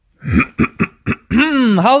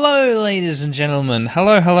Hello, ladies and gentlemen.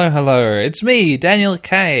 Hello. It's me, Daniel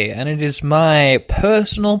K, and it is my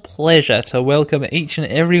personal pleasure to welcome each and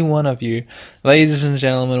every one of you, ladies and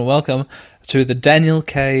gentlemen, welcome to the Daniel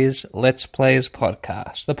K's Let's Plays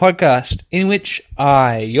podcast, the podcast in which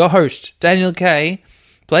I, your host, Daniel K,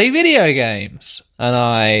 play video games, and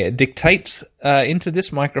I dictate into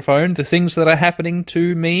this microphone the things that are happening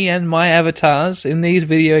to me and my avatars in these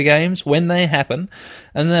video games when they happen,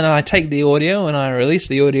 and then I take the audio and I release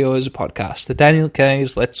the audio as a podcast, the Daniel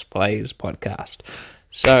K's Let's Plays podcast.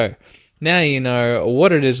 So, now you know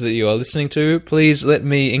what it is that you are listening to. Please let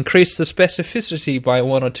me increase the specificity by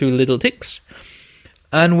one or two little ticks,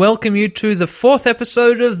 and welcome you to the 4th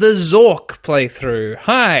episode of the Zork playthrough.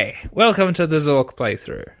 Hi, welcome to the Zork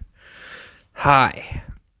playthrough. Hi.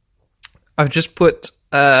 I've just put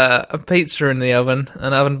a pizza in the oven,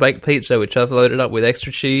 an oven-baked pizza, which I've loaded up with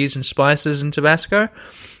extra cheese and spices and Tabasco.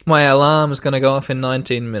 My alarm is going to go off in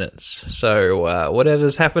 19 minutes, so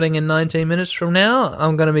whatever's happening in 19 minutes from now,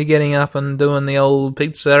 I'm going to be getting up and doing the old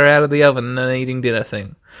pizza out of the oven and eating dinner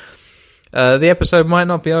thing. The episode might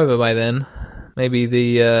not be over by then. Maybe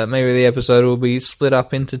the episode will be split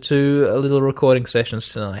up into 2 little recording sessions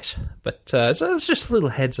tonight. But so it's just a little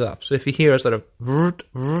heads up. So if you hear a sort of vroot,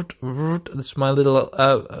 vroot, vroot, that's my little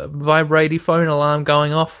vibrating phone alarm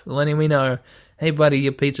going off, letting me know, hey buddy,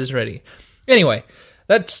 your pizza's ready. Anyway,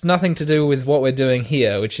 that's nothing to do with what we're doing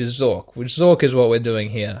here, which is Zork. Zork is what we're doing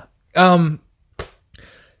here.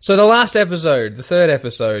 So the last episode, the 3rd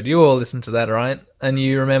episode, you all listened to that, right? And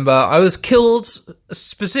you remember I was killed,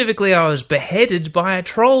 specifically I was beheaded by a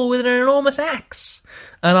troll with an enormous axe.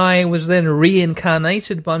 And I was then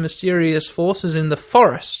reincarnated by mysterious forces in the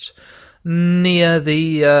forest near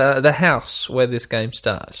the house where this game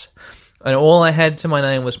starts. And all I had to my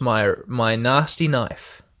name was my nasty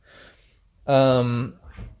knife. Yeah,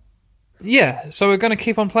 so we're going to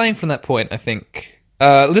keep on playing from that point, I think.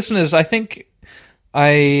 Listeners, I think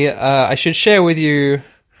I should share with you,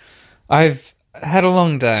 I've had a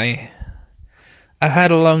long day. I've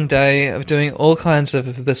had a long day of doing all kinds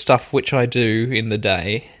of the stuff which I do in the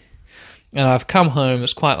day. And I've come home,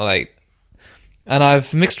 it's quite late. And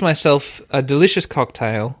I've mixed myself a delicious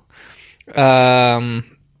cocktail. The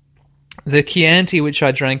Chianti which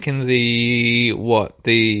I drank in the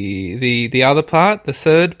other part, the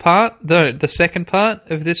 3rd part, the second part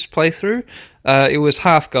of this playthrough, it was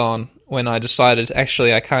half gone when I decided,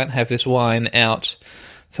 actually, I can't have this wine out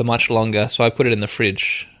for much longer, so I put it in the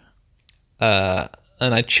fridge. And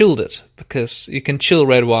I chilled it, because you can chill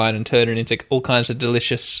red wine and turn it into all kinds of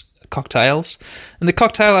delicious cocktails. And the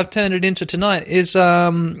cocktail I've turned it into tonight is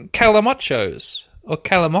Calimochos, or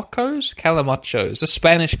Calimochos, a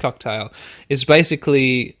Spanish cocktail. It's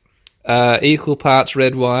basically equal parts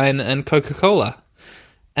red wine and Coca-Cola.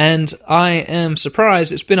 And I am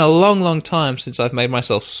surprised, it's been a long, long time since I've made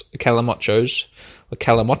myself Calimochos, or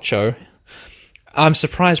Calimocho. I'm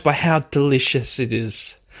surprised by how delicious it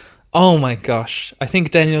is. Oh my gosh. I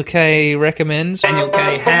think Daniel K recommends... Daniel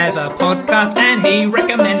K has a podcast and he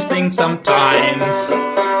recommends things sometimes.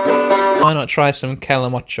 Why not try some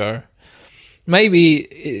Calimocho? Maybe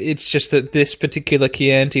it's just that this particular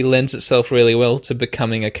Chianti lends itself really well to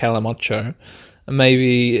becoming a Calimocho.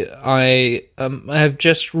 Maybe I have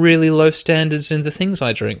just really low standards in the things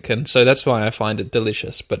I drink, and so that's why I find it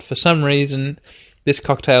delicious. But for some reason, this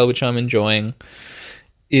cocktail which I'm enjoying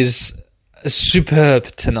is superb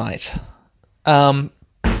tonight.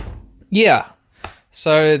 Yeah.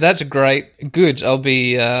 So that's great. Good.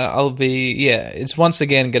 It's once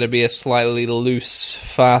again going to be a slightly loose,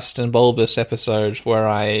 fast and bulbous episode where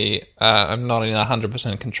I am not in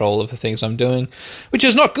 100% control of the things I'm doing, which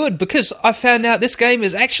is not good because I found out this game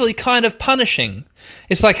is actually kind of punishing.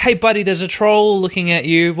 It's like, hey buddy, there's a troll looking at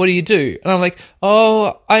you. What do you do? And I'm like,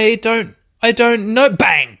 oh, I don't know.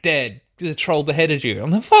 Bang, dead. The troll beheaded you. I'm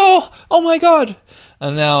like, oh my god.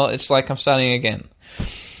 And now it's like I'm starting again.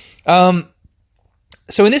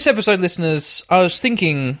 So in this episode, listeners, I was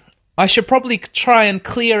thinking I should probably try and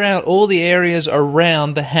clear out all the areas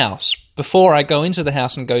around the house before I go into the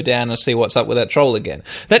house and go down and see what's up with that troll again.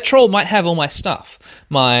 That troll might have all my stuff.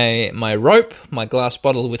 My rope, my glass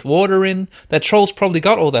bottle with water in. That troll's probably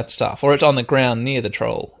got all that stuff, or it's on the ground near the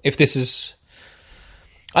troll. If this is...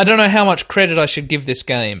 I don't know how much credit I should give this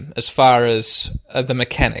game as far as the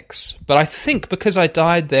mechanics, but I think because I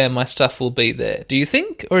died there, my stuff will be there. Do you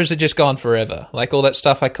think? Or is it just gone forever? Like all that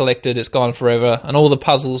stuff I collected, it's gone forever, and all the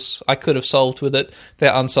puzzles I could have solved with it,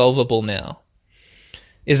 they're unsolvable now.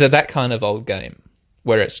 Is it that kind of old game,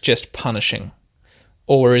 where it's just punishing?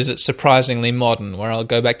 Or is it surprisingly modern, where I'll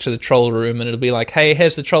go back to the troll room and it'll be like, hey,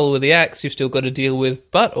 here's the troll with the axe you've still got to deal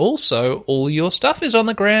with, but also all your stuff is on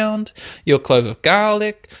the ground, your clove of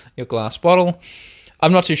garlic, your glass bottle.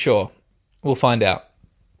 I'm not too sure. We'll find out.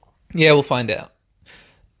 Yeah, we'll find out.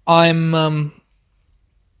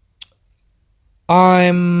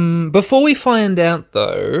 Before we find out,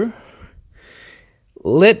 though,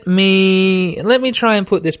 let me try and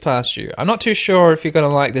put this past you. I'm not too sure if you're going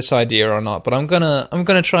to like this idea or not, but I'm gonna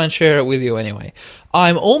try and share it with you anyway.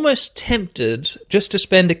 I'm almost tempted just to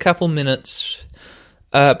spend a couple minutes,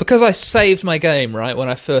 because I saved my game, right, when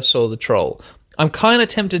I first saw the troll. I'm kind of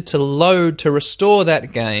tempted to restore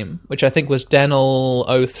that game, which I think was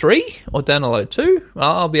Dan'l 03 or Dan'l 02.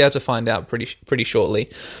 I'll be able to find out pretty shortly.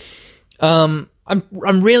 I'm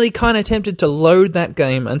really kind of tempted to load that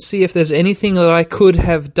game and see if there's anything that I could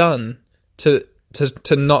have done to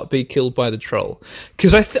not be killed by the troll.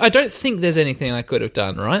 Because I don't think there's anything I could have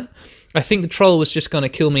done, right? I think the troll was just going to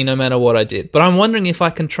kill me no matter what I did. But I'm wondering if I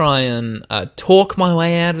can try and talk my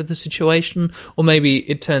way out of the situation, or maybe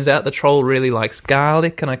it turns out the troll really likes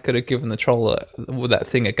garlic and I could have given the troll that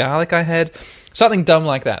thing of garlic I had. Something dumb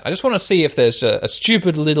like that. I just want to see if there's a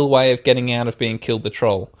stupid little way of getting out of being killed the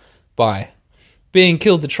troll by.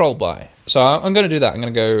 So I'm going to do that. I'm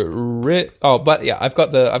going to go I've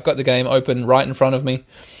got the game open right in front of me.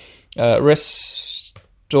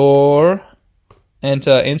 Restore,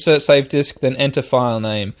 enter, insert save disk, then enter file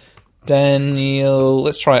name. Daniel,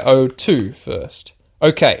 let's try 02 first.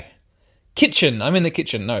 Okay. Kitchen, I'm in the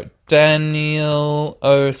kitchen. No, Daniel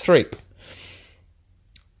 03.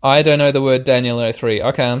 I don't know the word Daniel 03.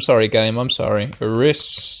 Okay, I'm sorry, game, I'm sorry.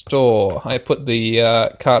 Restore. I put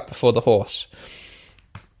the cart before the horse.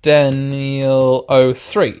 Daniel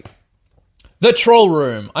 03. The troll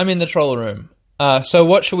room. I'm in the troll room. So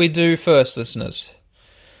what should we do first, listeners?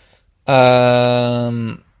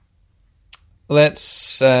 Let's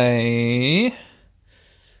say...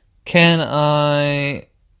 How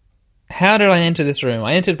did I enter this room?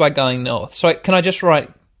 I entered by going north. So can I just write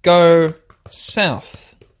go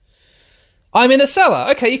south? I'm in the cellar.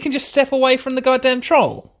 Okay, you can just step away from the goddamn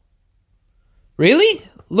troll. Really?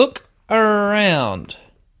 Look around.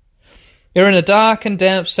 You're in a dark and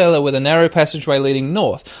damp cellar with a narrow passageway leading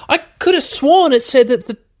north. I could have sworn it said that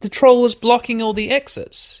the troll was blocking all the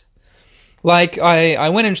exits. Like, I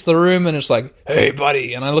went into the room and it's like, hey,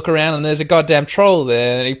 buddy, and I look around and there's a goddamn troll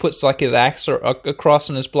there, and he puts, like, his axe across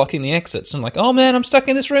and is blocking the exits. I'm like, oh, man, I'm stuck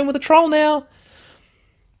in this room with a troll now.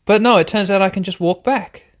 But no, it turns out I can just walk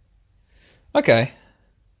back. Okay.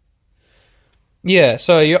 Yeah,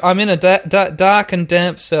 so I'm in a dark and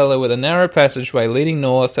damp cellar with a narrow passageway leading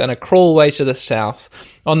north and a crawlway to the south.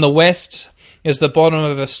 On the west is the bottom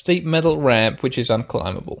of a steep metal ramp, which is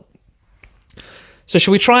unclimbable. So should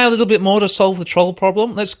we try a little bit more to solve the troll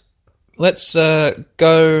problem? Let's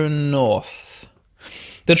go north.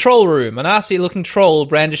 The troll room. An arsey-looking troll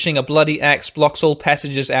brandishing a bloody axe blocks all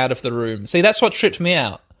passages out of the room. See, that's what tripped me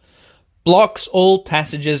out. Blocks all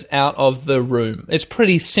passages out of the room. It's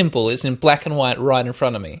pretty simple. It's in black and white right in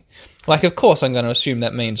front of me. Like, of course, I'm going to assume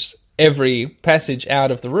that means every passage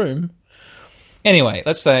out of the room. Anyway,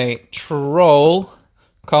 let's say troll,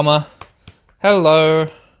 comma, hello.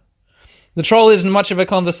 The troll isn't much of a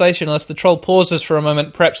conversationalist. The troll pauses for a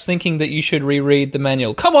moment, perhaps thinking that you should reread the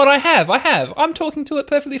manual. Come on, I have. I'm talking to it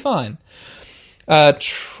perfectly fine.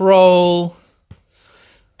 Troll...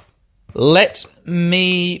 Let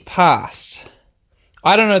me past.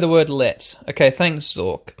 I don't know the word let. Okay, thanks,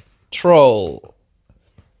 Zork. Troll.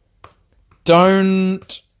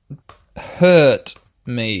 Don't hurt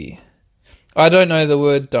me. I don't know the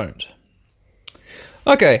word don't.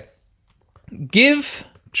 Okay. Give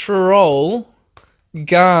troll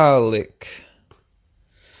garlic.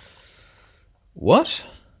 What?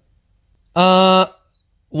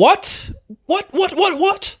 What?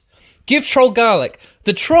 What? Give troll garlic.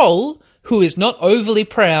 The troll, who is not overly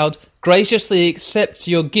proud, graciously accepts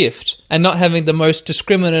your gift, and not having the most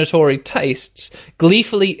discriminatory tastes,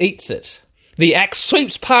 gleefully eats it. The axe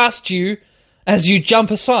sweeps past you as you jump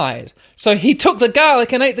aside. So he took the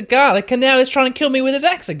garlic and ate the garlic, and now he's trying to kill me with his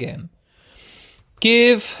axe again.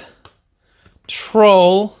 Give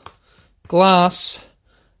troll glass...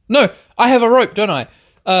 No, I have a rope, don't I?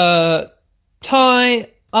 Tie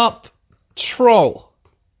up troll.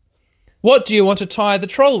 What do you want to tie the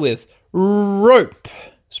troll with? Rope.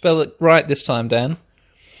 Spell it right this time, Dan.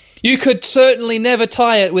 You could certainly never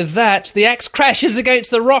tie it with that. The axe crashes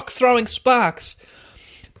against the rock, throwing sparks.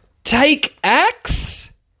 Take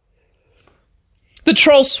axe? The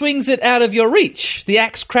troll swings it out of your reach. The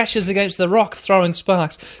axe crashes against the rock, throwing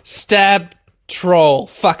sparks. Stab troll.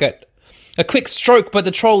 Fuck it. A quick stroke, but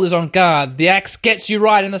the troll is on guard. The axe gets you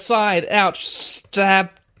right in the side. Ouch.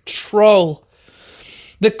 Stab. Troll.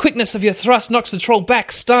 The quickness of your thrust knocks the troll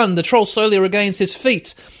back, stunned. The troll slowly regains his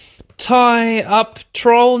feet. Tie up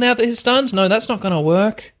troll now that he's stunned? No, that's not going to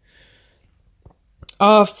work.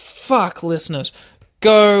 Oh, fuck, listeners.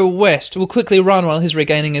 Go west. We'll quickly run while he's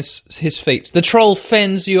regaining his feet. The troll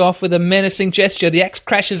fends you off with a menacing gesture. The axe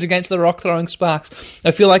crashes against the rock, throwing sparks. I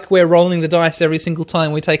feel like we're rolling the dice every single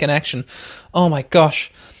time we take an action. Oh my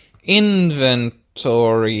gosh.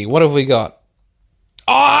 Inventory. What have we got?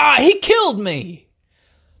 Ah, he killed me!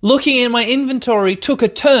 Looking in my inventory took a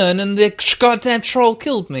turn and the goddamn troll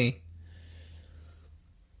killed me.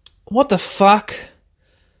 What the fuck?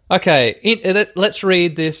 Okay, let's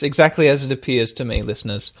read this exactly as it appears to me,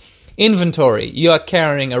 listeners. Inventory. You are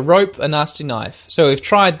carrying a rope, a nasty knife. So we've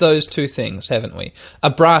tried those two things, haven't we? A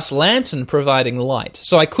brass lantern providing light.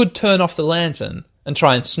 So I could turn off the lantern and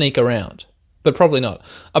try and sneak around. But probably not.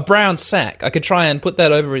 A brown sack. I could try and put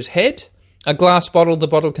that over his head. A glass bottle. The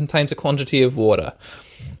bottle contains a quantity of water.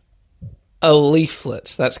 A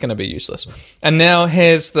leaflet. That's going to be useless. And now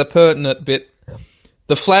here's the pertinent bit.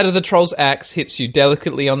 The flat of the troll's axe hits you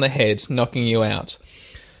delicately on the head, knocking you out.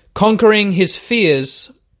 Conquering his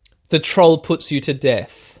fears, the troll puts you to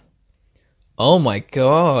death. Oh my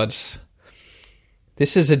god.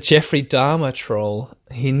 This is a Jeffrey Dahmer troll.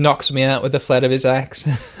 He knocks me out with the flat of his axe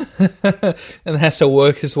and has to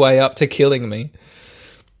work his way up to killing me.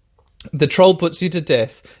 The troll puts you to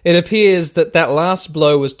death. It appears that last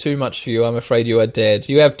blow was too much for you. I'm afraid you are dead.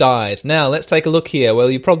 You have died. Now, let's take a look here. Well,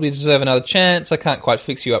 you probably deserve another chance. I can't quite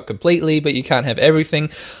fix you up completely, but you can't have everything.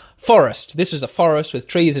 Forest. This is a forest with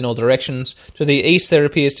trees in all directions. To the east, there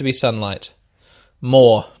appears to be sunlight.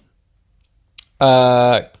 More.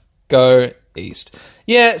 Go east.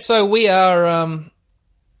 Yeah, so we are,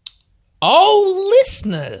 Oh,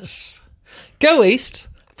 listeners! Go east.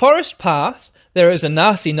 Forest path. There is a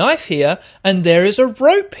nasty knife here, and there is a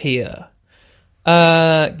rope here.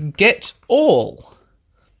 Get all.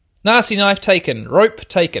 Nasty knife taken. Rope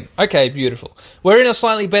taken. Okay, beautiful. We're in a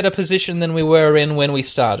slightly better position than we were in when we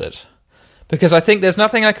started. Because I think there's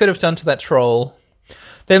nothing I could have done to that troll.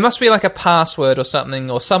 There must be like a password or something,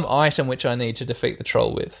 or some item which I need to defeat the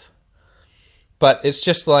troll with. But it's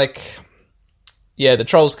just like, yeah, the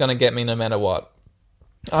troll's going to get me no matter what.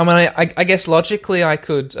 I mean, I guess logically I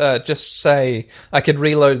could just say, I could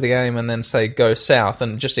reload the game and then say go south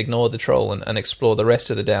and just ignore the troll and explore the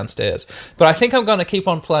rest of the downstairs. But I think I'm going to keep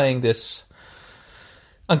on playing this.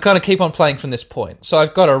 I'm going to keep on playing from this point. So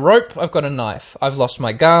I've got a rope, I've got a knife. I've lost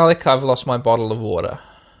my garlic, I've lost my bottle of water.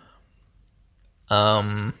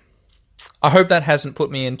 I hope that hasn't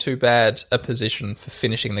put me in too bad a position for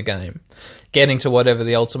finishing the game. Getting to whatever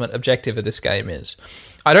the ultimate objective of this game is.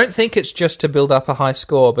 I don't think it's just to build up a high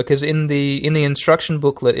score, because in the instruction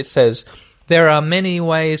booklet it says there are many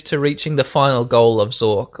ways to reaching the final goal of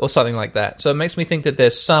Zork, or something like that. So it makes me think that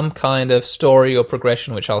there's some kind of story or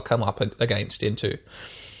progression which I'll come up against into,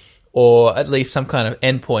 or at least some kind of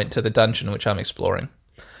endpoint to the dungeon which I'm exploring.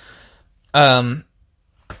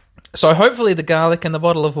 So hopefully the garlic and the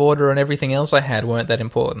bottle of water and everything else I had weren't that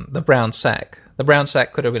important. The brown sack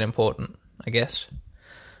could have been important, I guess.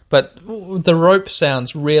 But the rope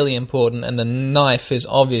sounds really important, and the knife is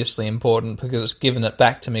obviously important because it's given it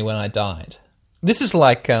back to me when I died. This is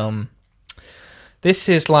like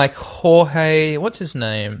Jorge, what's his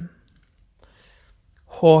name?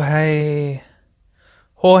 Jorge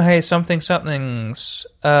something's,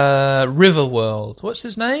 Riverworld. What's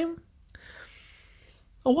his name?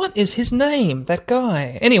 What is his name, that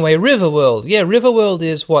guy? Anyway, Riverworld. Yeah, Riverworld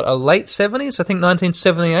is, a late 70s? I think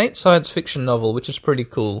 1978 science fiction novel, which is pretty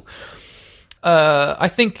cool. I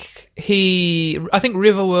think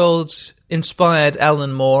Riverworld inspired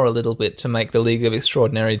Alan Moore a little bit to make the League of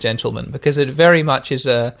Extraordinary Gentlemen, because it very much is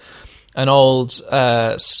an old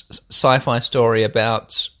sci-fi story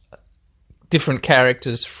about different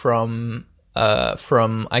characters from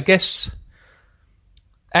I guess...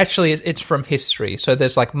 Actually, it's from history. So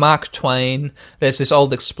there's like Mark Twain, there's this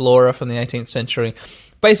old explorer from the 18th century.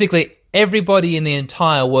 Basically, everybody in the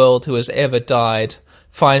entire world who has ever died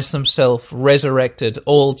finds themselves resurrected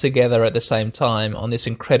all together at the same time on this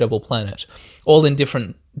incredible planet, all in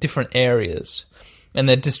different areas. And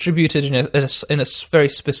they're distributed in a very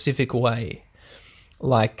specific way.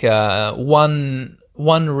 Like one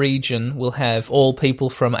region will have all people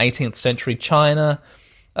from 18th century China.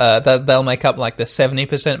 They'll make up like the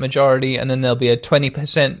 70% majority, and then there'll be a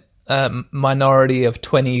 20% minority of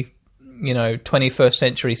 21st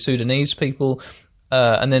century Sudanese people,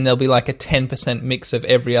 and then there'll be like a 10% mix of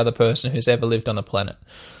every other person who's ever lived on the planet.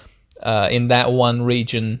 in that one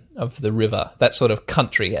region of the river, that sort of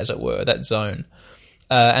country, as it were, that zone.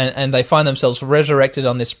 And they find themselves resurrected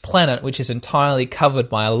on this planet, which is entirely covered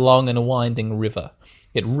by a long and winding river.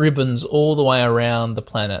 It ribbons all the way around the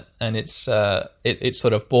planet, and it's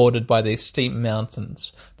sort of bordered by these steep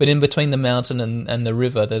mountains. But in between the mountain and the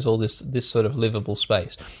river, there's all this sort of livable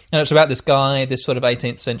space. And it's about this guy, this sort of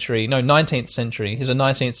 19th century, he's a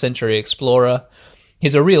 19th century explorer.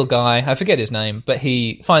 He's a real guy, I forget his name, but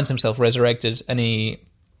he finds himself resurrected, and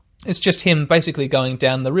it's just him basically going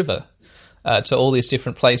down the river to all these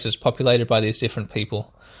different places populated by these different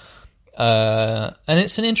people. And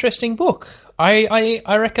it's an interesting book. I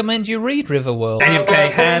recommend you read Riverworld. Daniel K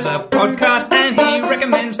has a podcast and he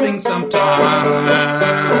recommends things sometimes.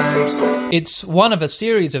 It's one of a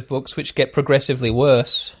series of books which get progressively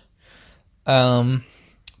worse. But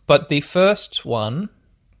the first one,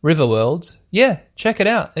 Riverworld, yeah, check it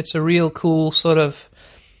out. It's a real cool sort of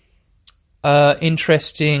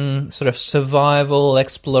interesting sort of survival,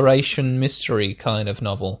 exploration, mystery kind of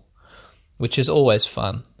novel, which is always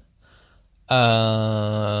fun.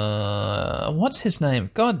 What's his name?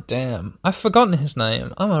 God damn. I've forgotten his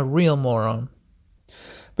name. I'm a real moron.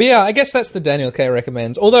 But yeah, I guess that's the Daniel K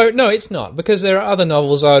recommends. Although, no, it's not, because there are other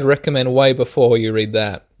novels I would recommend way before you read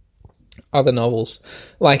that. Other novels.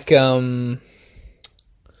 Like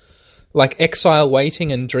Exile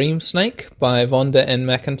Waiting and Dream Snake by Vonda and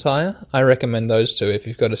McIntyre. I recommend those two if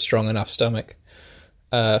you've got a strong enough stomach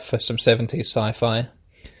for some 70s sci-fi.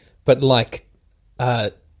 But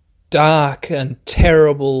dark and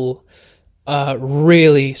terrible,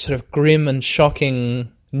 really sort of grim and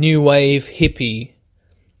shocking new wave hippie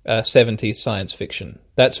 70s science fiction.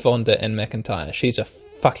 That's Vonda and McIntyre. She's a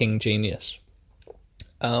fucking genius.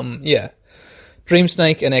 Yeah. Dream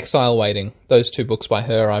Snake and Exile Waiting. Those two books by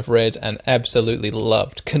her I've read and absolutely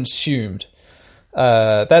loved. Consumed.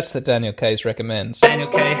 That's the Daniel K's recommends. Daniel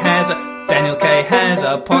K has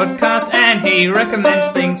a podcast and he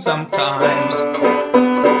recommends things sometimes.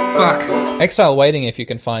 Fuck. Exile Waiting, if you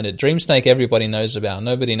can find it. Dream Snake everybody knows about.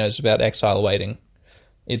 Nobody knows about Exile Waiting.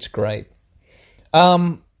 It's great.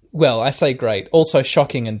 Well, I say great. Also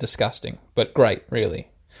shocking and disgusting, but great, really.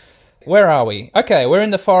 Where are we? Okay, we're in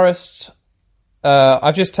the forest.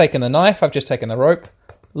 I've just taken the knife. I've just taken the rope.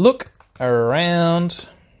 Look around.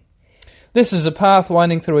 This is a path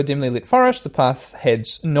winding through a dimly lit forest. The path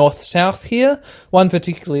heads north-south here. One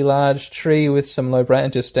particularly large tree with some low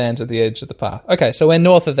branches stands at the edge of the path. Okay, so we're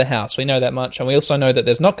north of the house. We know that much, and we also know that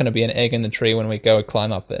there's not going to be an egg in the tree when we go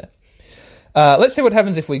climb up there. Let's see what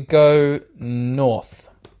happens if we go north.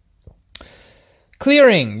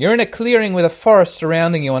 Clearing. You're in a clearing with a forest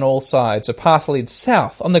surrounding you on all sides. A path leads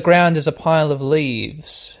south. On the ground is a pile of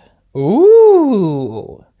leaves.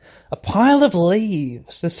 Ooh, a pile of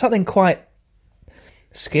leaves. There's something quite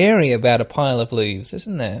scary about a pile of leaves,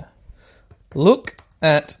 isn't there? Look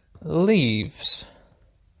at leaves.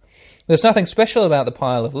 There's nothing special about the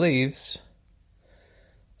pile of leaves.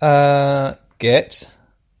 Get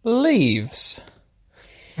leaves.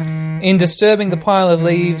 In disturbing the pile of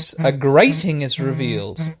leaves, a grating is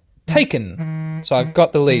revealed. Taken. So I've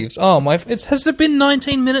got the leaves. Oh my! Has it been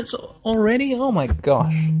 19 minutes already? Oh my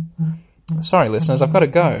gosh. Sorry, listeners, I've got to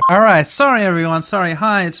go. Alright, sorry everyone, sorry.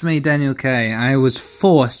 Hi, it's me, Daniel K. I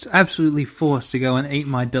was absolutely forced to go and eat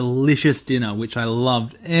my delicious dinner, which I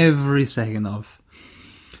loved every second of.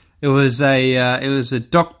 It was a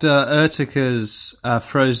Dr. Urtika's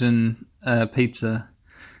frozen pizza,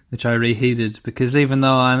 which I reheated, because even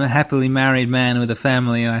though I'm a happily married man with a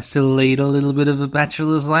family, I still lead a little bit of a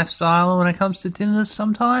bachelor's lifestyle when it comes to dinners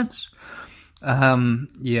sometimes.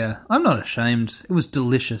 Yeah, I'm not ashamed. It was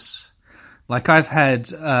delicious. Like, I've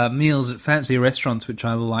had meals at fancy restaurants which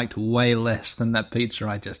I liked way less than that pizza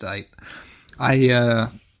I just ate. I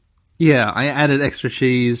added extra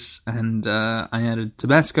cheese, and I added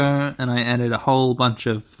Tabasco, and I added a whole bunch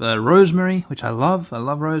of rosemary, which I love. I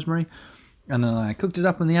love rosemary. And then I cooked it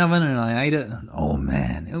up in the oven, and I ate it, and oh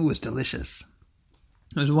man, it was delicious.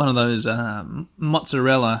 It was one of those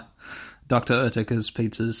mozzarella Dr. Urtika's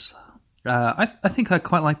pizzas. I think I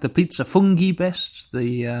quite like the pizza fungi best,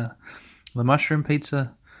 the mushroom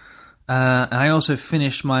pizza. And I also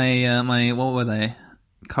finished my what were they?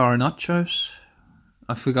 Caranachos?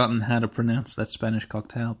 I've forgotten how to pronounce that Spanish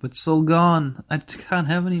cocktail, but it's all gone. I can't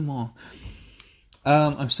have any more.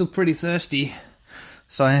 I'm still pretty thirsty.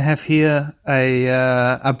 So I have here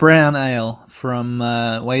a brown ale from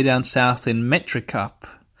way down south in Metricup.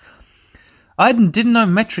 I didn't know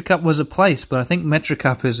Metricup was a place, but I think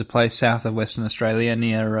Metricup is a place south of Western Australia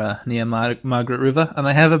near Margaret River, and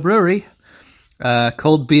they have a brewery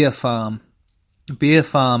called Beer Farm. Beer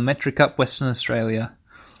Farm, Metricup, Western Australia.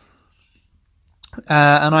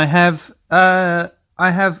 And I have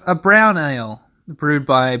a brown ale brewed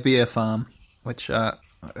by Beer Farm, which I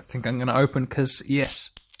think I'm going to open because, yes,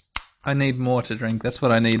 I need more to drink. That's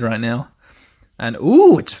what I need right now. And,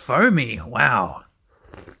 ooh, it's foamy. Wow.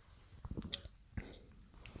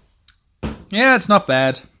 Yeah, it's not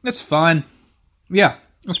bad. It's fine. Yeah,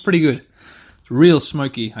 it's pretty good. It's real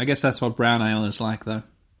smoky. I guess that's what brown ale is like, though.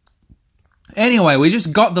 Anyway, we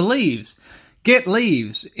just got the leaves. Get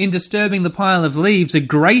leaves. In disturbing the pile of leaves, a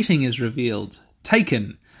grating is revealed.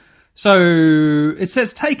 Taken. So, it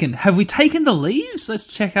says taken. Have we taken the leaves? Let's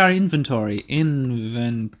check our inventory.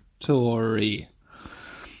 Inventory.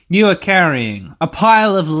 You are carrying a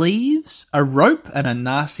pile of leaves, a rope, and a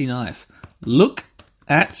nasty knife. Look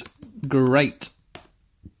at grate.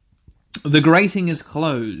 The grating is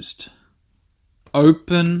closed.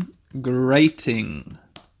 Open grating.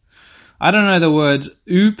 I don't know the word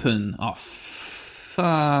open. Oh,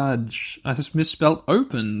 fudge. I just misspelled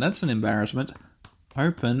open. That's an embarrassment.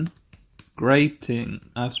 Open grating.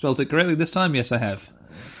 I've spelled it correctly this time? Yes, I have.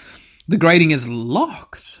 The grating is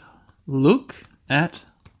locked. Look at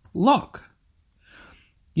lock.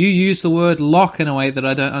 You use the word lock in a way that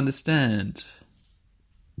I don't understand.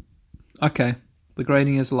 Okay, the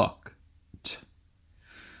grating is locked.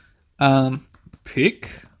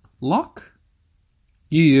 Pick lock.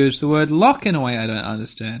 You use the word lock in a way I don't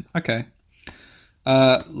understand. Okay.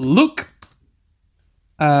 Look.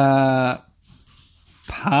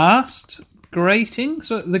 Past grating.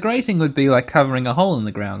 So the grating would be like covering a hole in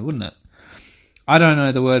the ground, wouldn't it? I don't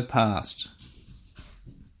know the word past.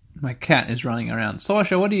 My cat is running around.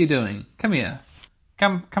 Saoirse, what are you doing? Come here.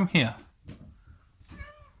 Come here.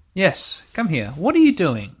 Yes, come here. What are you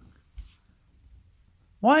doing?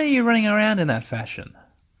 Why are you running around in that fashion?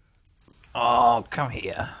 Oh, come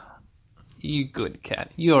here. You good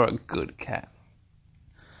cat. You're a good cat.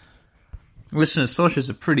 Listeners, Saoirse's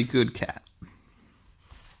a pretty good cat.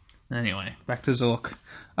 Anyway, back to Zork.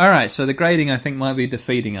 Alright, so the grating I think might be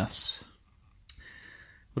defeating us.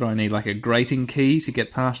 What do I need, like a grating key to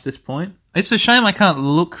get past this point? It's a shame I can't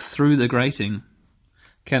look through the grating.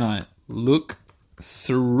 Can I? Look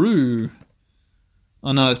through.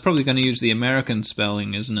 Oh no, it's probably going to use the American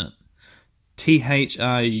spelling, isn't it?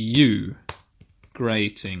 THRU.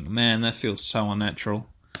 Grating. Man, that feels so unnatural.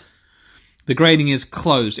 The grating is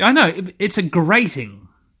closed. I know, it's a grating.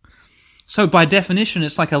 So by definition,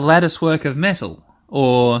 it's like a lattice work of metal.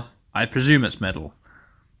 Or, I presume it's metal.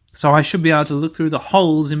 So I should be able to look through the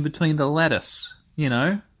holes in between the lattice. You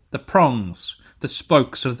know? The prongs. The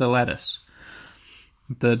spokes of the lattice.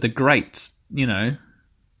 The grates, you know.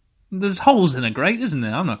 There's holes in a grate, isn't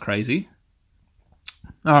there? I'm not crazy.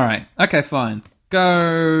 Alright, okay, fine.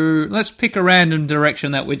 Go... Let's pick a random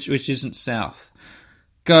direction that which isn't south.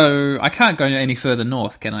 Go... I can't go any further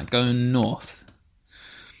north, can I? Go north.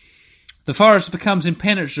 The forest becomes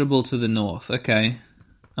impenetrable to the north. Okay.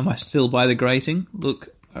 Am I still by the grating? Look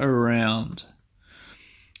around.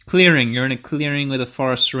 Clearing. You're in a clearing with a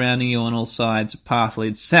forest surrounding you on all sides. A path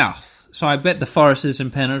leads south. So I bet the forest is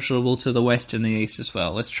impenetrable to the west and the east as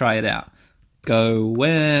well. Let's try it out. Go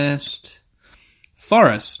west.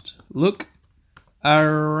 Forest. Look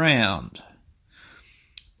around.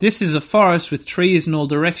 This is a forest with trees in all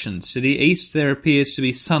directions. To the east there appears to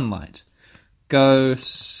be sunlight. Go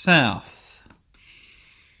south.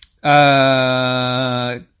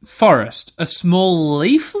 Forest. A small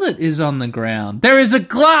leaflet is on the ground. There is a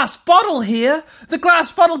glass bottle here. The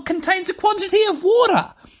glass bottle contains a quantity of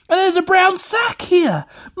water. And there's a brown sack here.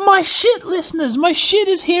 My shit, listeners. My shit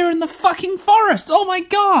is here in the fucking forest. Oh my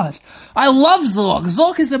god. I love Zork.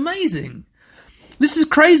 Zork is amazing. This is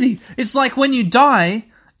crazy. It's like when you die,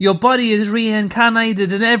 your body is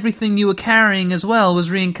reincarnated and everything you were carrying as well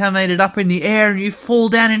was reincarnated up in the air and you fall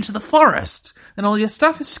down into the forest. And all your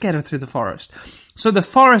stuff is scattered through the forest. So the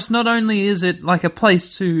forest, not only is it like a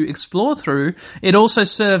place to explore through, it also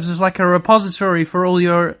serves as like a repository for all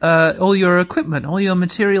your equipment, all your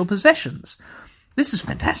material possessions. This is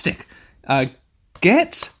fantastic.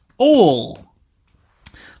 Get all.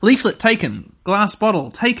 Leaflet taken. Glass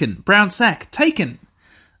bottle taken. Brown sack taken.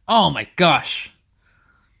 Oh my gosh.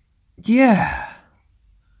 Yeah.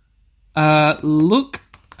 Look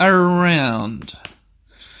around.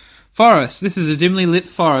 Forest. This is a dimly lit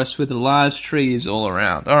forest with large trees all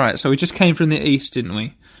around. Alright, so we just came from the east, didn't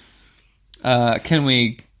we? Can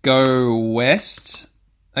we go west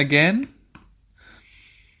again?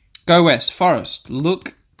 Go west. Forest.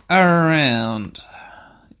 Look around.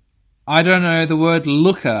 I don't know the word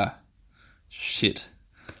looker. Shit.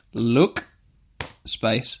 Look.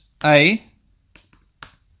 Space. A.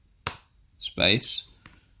 Space.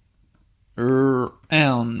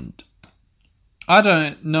 Round. I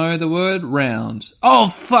don't know the word round. Oh,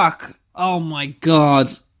 fuck. Oh, my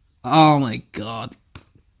God. Oh, my God.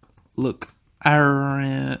 Look.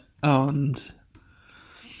 Around.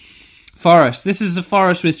 Forest. This is a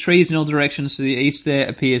forest with trees in all directions. To the east there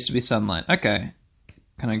appears to be sunlight. Okay.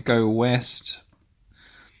 Can I go west?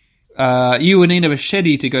 You would need a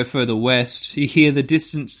machete to go further west. You hear in the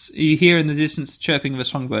distance the chirping of a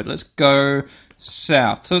songbird. Let's go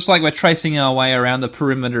south. So it's like we're tracing our way around the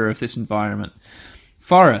perimeter of this environment.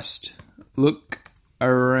 Forest. Look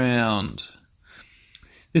around.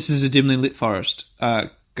 This is a dimly lit forest.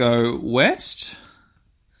 Go west.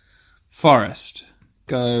 Forest.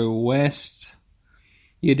 Go west.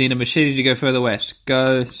 You need a machete to go further west.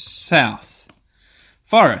 Go south.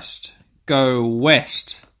 Forest. Go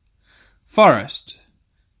west. Forest.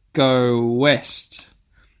 Go west.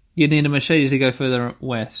 You need a machete to go further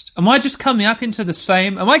west. Am I just coming up into the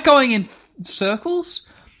same... Am I going in circles?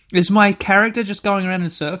 Is my character just going around in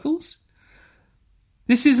circles?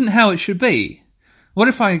 This isn't how it should be. What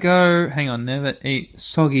if I go... Hang on, never eat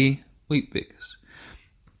soggy wheat bix.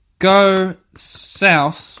 Go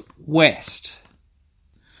southwest.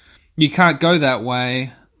 You can't go that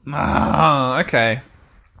way. Okay.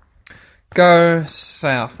 Go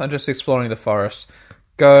south. I'm just exploring the forest.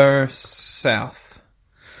 Go south.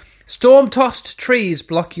 Storm-tossed trees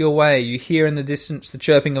block your way. You hear in the distance the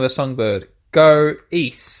chirping of a songbird. Go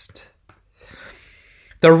east.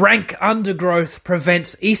 The rank undergrowth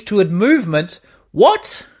prevents eastward movement.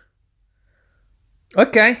 What?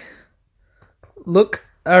 Okay. Look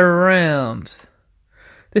around.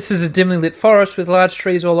 This is a dimly lit forest with large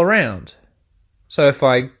trees all around. So if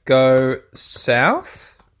I go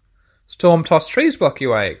south, storm-tossed trees block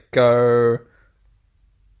your way. Go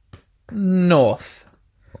north.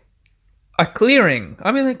 A clearing.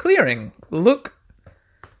 I'm in a clearing. Look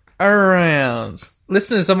around.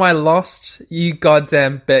 Listeners, am I lost? You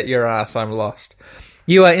goddamn bet your ass I'm lost.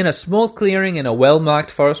 You are in a small clearing in a well-marked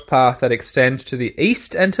forest path that extends to the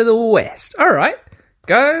east and to the west. All right.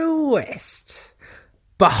 Go west.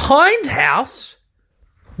 Behind house?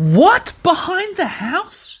 What? Behind the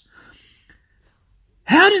house?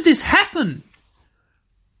 How did this happen?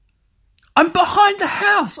 I'm behind the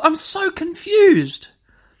house. I'm so confused.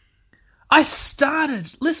 I started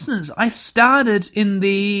in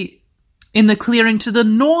the clearing to the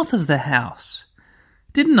north of the house,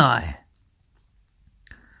 didn't I?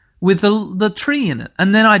 With the tree in it.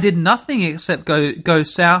 And then I did nothing except go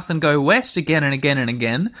south and go west again and again and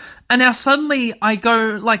again. And now suddenly I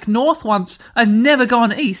go like north once. I've never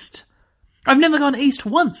gone east. I've never gone east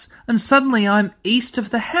once. And suddenly I'm east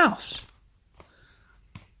of the house.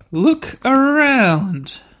 Look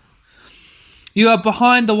around. You are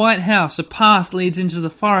behind the White House. A path leads into the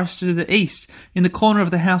forest to the east. In the corner of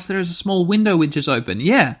the house there is a small window which is open.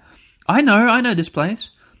 Yeah, I know this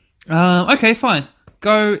place. Okay, fine.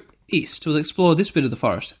 Go east. We'll explore this bit of the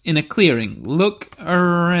forest. In a clearing. Look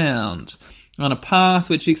around. On a path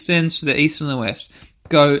which extends to the east and the west.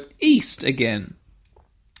 Go east again.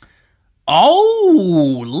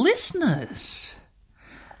 Oh, listeners.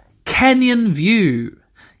 Canyon view.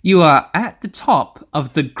 You are at the top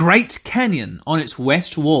of the Great Canyon on its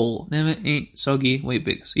west wall. Never eat soggy wheat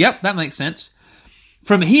bix. Yep, that makes sense.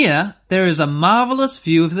 From here, there is a marvellous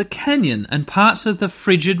view of the canyon and parts of the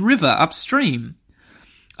Frigid River upstream.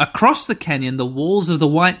 Across the canyon, the walls of the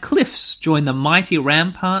White Cliffs join the mighty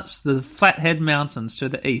ramparts, the Flathead Mountains to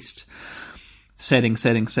the east. Setting.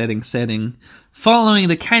 Following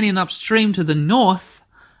the canyon upstream to the north,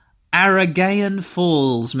 Aragayan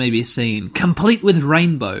Falls may be seen, complete with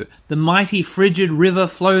rainbow. The mighty Frigid River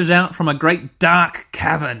flows out from a great dark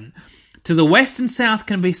cavern. To the west and south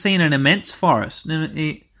can be seen an immense forest. Never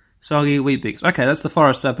eat soggy wheat bix. Okay, that's the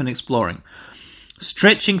forest I've been exploring.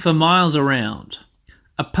 Stretching for miles around.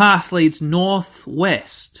 A path leads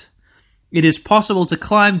northwest. It is possible to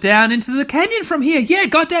climb down into the canyon from here. Yeah,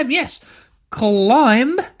 goddamn, yes.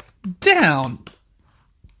 Climb down.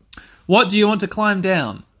 What do you want to climb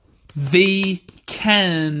down? The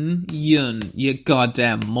canyon, you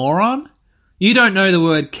goddamn moron. You don't know the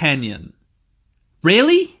word canyon.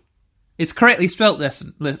 Really? It's correctly spelt,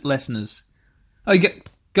 listeners. Oh,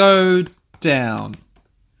 go down.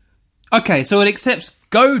 Okay, so it accepts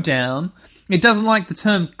go down. It doesn't like the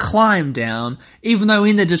term climb down, even though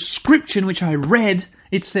in the description which I read,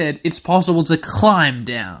 it said it's possible to climb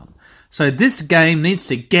down. So this game needs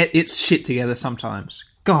to get its shit together sometimes.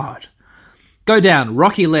 God. Go down,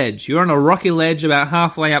 rocky ledge. You're on a rocky ledge about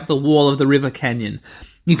halfway up the wall of the river canyon.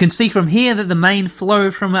 You can see from here that the main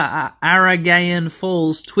flow from Aragayan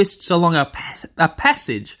Falls twists along a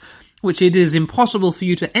passage, which it is impossible for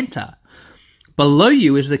you to enter. Below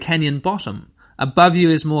you is the canyon bottom. Above you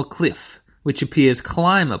is more cliff, which appears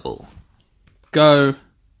climbable. Go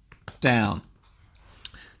down.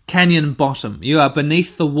 Canyon bottom. You are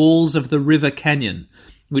beneath the walls of the river canyon,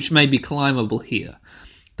 which may be climbable here.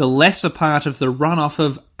 The lesser part of the runoff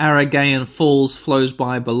of Aragayan Falls flows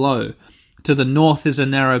by below. To the north is a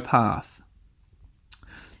narrow path.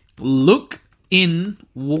 Look in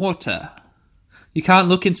water. You can't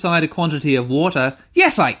look inside a quantity of water.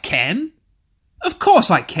 Yes, I can. Of course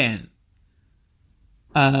I can.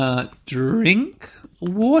 Drink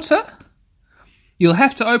water? You'll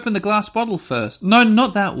have to open the glass bottle first. No,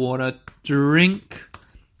 not that water. Drink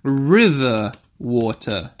river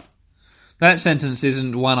water. That sentence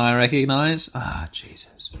isn't one I recognise. Ah,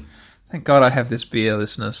 Jesus. Thank God I have this beer,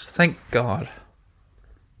 listeners. Thank God.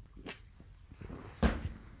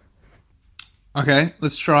 Okay,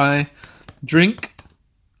 let's try drink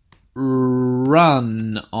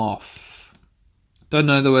run off. Don't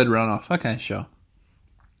know the word run off. Okay, sure.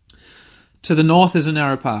 To the north is a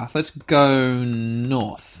narrow path. Let's go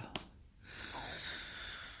north.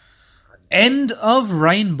 End of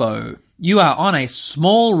rainbow. You are on a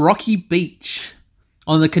small rocky beach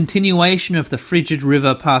on the continuation of the frigid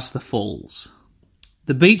river past the falls.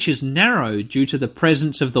 The beach is narrow due to the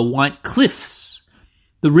presence of the white cliffs.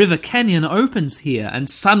 The river canyon opens here and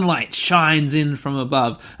sunlight shines in from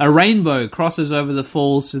above. A rainbow crosses over the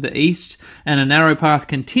falls to the east and a narrow path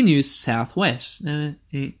continues southwest.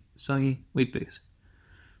 Soggy Weet-Bix.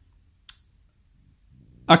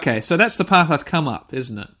 Okay, so that's the path I've come up,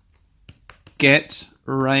 isn't it? Get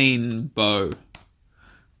rainbow.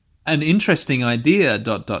 An interesting idea, ...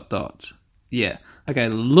 Yeah. Okay,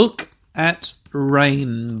 look at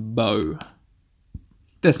rainbow.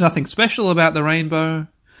 There's nothing special about the rainbow.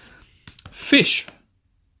 Fish.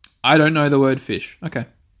 I don't know the word fish. Okay.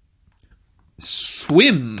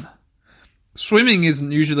 Swim. Swimming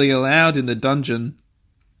isn't usually allowed in the dungeon.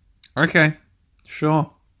 Okay,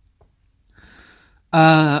 sure.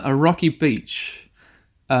 A rocky beach.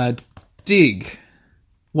 Dig.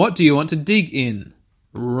 What do you want to dig in?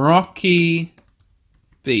 Rocky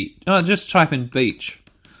beach. Oh, just type in beach.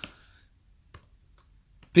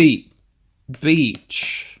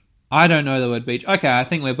 Beach. I don't know the word beach. Okay, I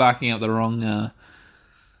think we're barking up the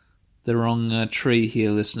wrong tree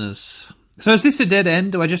here, listeners. So is this a dead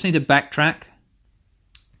end? Do I just need to backtrack?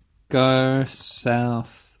 Go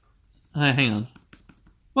south. Hang on.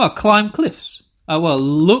 Well, climb cliffs.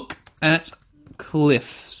 Look at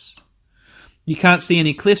cliffs. You can't see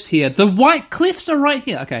any cliffs here. The white cliffs are right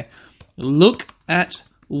here. Okay. Look at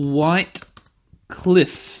white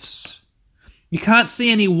cliffs. You can't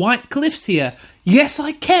see any white cliffs here. Yes,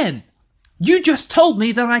 I can. You just told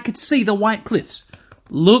me that I could see the white cliffs.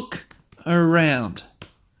 Look around.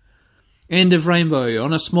 End of rainbow.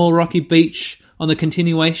 On a small rocky beach on the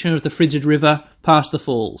continuation of the frigid river past the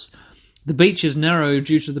falls. The beach is narrow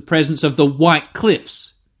due to the presence of the white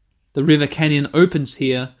cliffs. The river canyon opens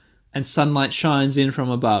here, and sunlight shines in from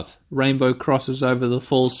above. Rainbow crosses over the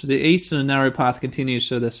falls to the east, and a narrow path continues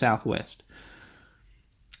to the southwest.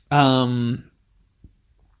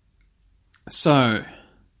 So,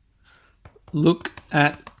 look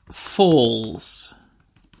at falls.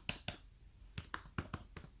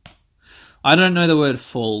 I don't know the word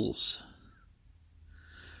falls.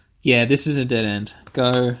 Yeah, this is a dead end.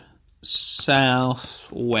 Go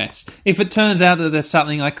southwest. If it turns out that there's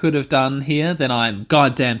something I could have done here, then I'm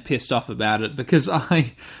goddamn pissed off about it, because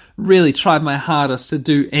I really tried my hardest to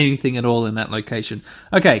do anything at all in that location.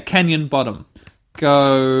 Okay, canyon bottom.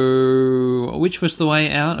 Go... Which was the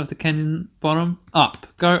way out of the canyon bottom? Up.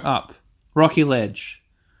 Go up. Rocky ledge.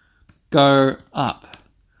 Go up.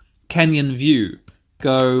 Canyon view.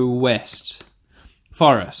 Go west.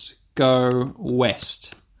 Forest. Go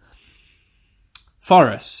west.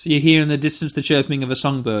 Forest. You hear in the distance the chirping of a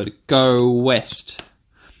songbird. Go west.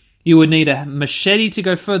 You would need a machete to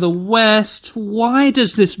go further west. Why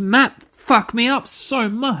does this map fuck me up so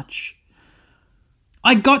much?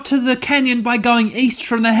 I got to the canyon by going east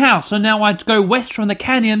from the house, so now I go west from the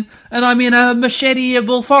canyon, and I'm in a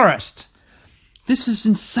macheteable forest. This is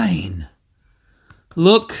insane.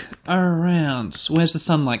 Look around. Where's the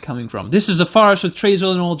sunlight coming from? This is a forest with trees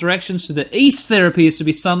all in all directions. To the east there appears to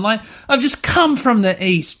be sunlight. I've just come from the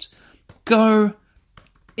east. Go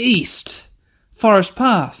east. Forest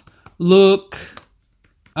path. Look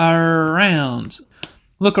around.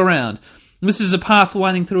 Look around. This is a path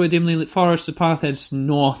winding through a dimly lit forest. The path heads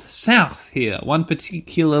north-south here. One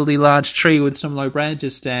particularly large tree with some low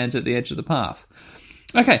branches stands at the edge of the path.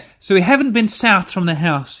 Okay, so we haven't been south from the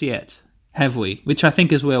house yet, have we? Which I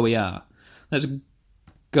think is where we are. Let's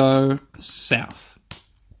go south.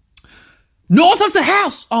 North of the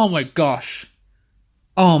house! Oh my gosh.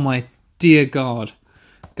 Oh my dear God.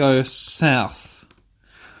 Go south.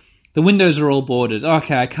 The windows are all boarded.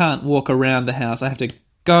 Okay, I can't walk around the house. I have to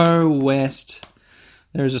go west.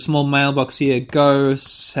 There is a small mailbox here. Go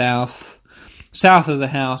south. South of the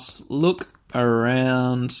house. Look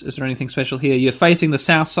around. Is there anything special here? You're facing the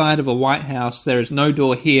south side of a white house. There is no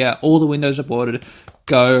door here. All the windows are boarded.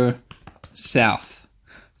 Go south.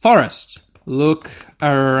 Forest. Look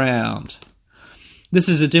around. This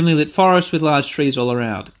is a dimly lit forest with large trees all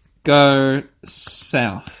around. Go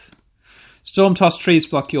south. Storm-tossed trees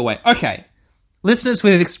block your way. Okay. Listeners,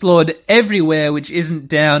 we've explored everywhere which isn't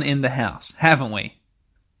down in the house, haven't we?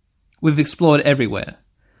 We've explored everywhere.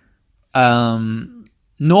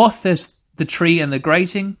 North, there's the tree and the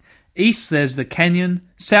grating. East, there's the canyon.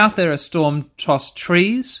 South, there are storm-tossed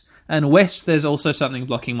trees. And west, there's also something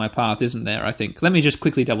blocking my path, isn't there, I think? Let me just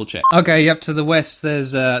quickly double-check. Okay, up to the west,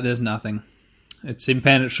 there's nothing. It's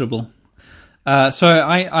impenetrable. So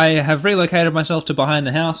I have relocated myself to behind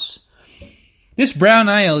the house. This brown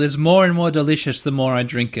ale is more and more delicious the more I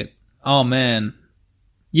drink it. Oh, man.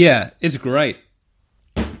 Yeah, it's great.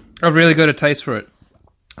 I've really got a taste for it.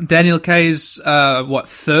 Daniel K's,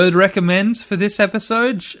 third recommends for this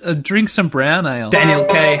episode? Drink some brown ale. Daniel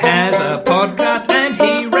K has a podcast and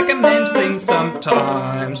he recommends things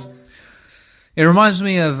sometimes. It reminds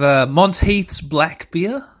me of Monteith's Black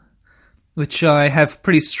Beer, which I have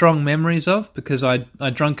pretty strong memories of because I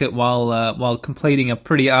drank it while completing a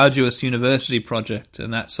pretty arduous university project,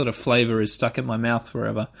 and that sort of flavour is stuck in my mouth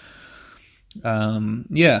forever.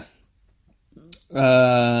 Yeah.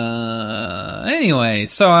 Anyway,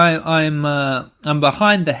 so I'm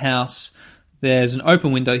behind the house. There's an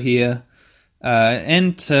open window here.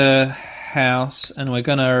 Enter house, and we're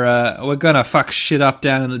gonna fuck shit up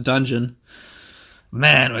down in the dungeon.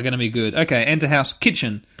 Man, we're gonna be good. Okay, enter house,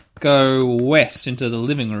 kitchen. Go west into the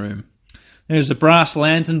living room. There's a brass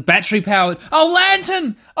lantern, battery powered. Oh,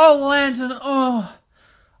 lantern! Oh, lantern!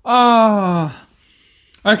 Oh.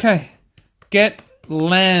 Okay, get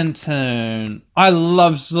lantern. I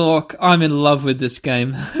love Zork. I'm in love with this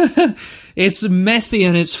game. It's messy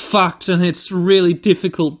and it's fucked and it's really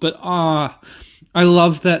difficult, but I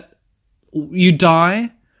love that you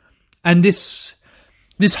die and this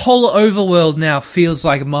whole overworld now feels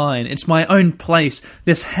like mine. It's my own place.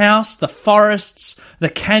 This house, the forests, the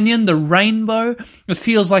canyon, the rainbow, it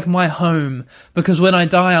feels like my home. Because when I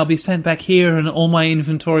die, I'll be sent back here and all my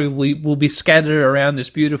inventory will be scattered around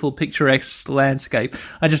this beautiful, picturesque landscape.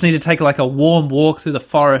 I just need to take like a warm walk through the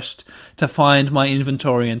forest to find my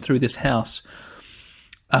inventory and through this house.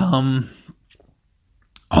 Oh,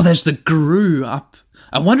 there's the Grue up.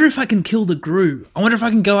 I wonder if I can kill the Grue. I wonder if I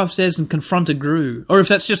can go upstairs and confront a Grue. Or if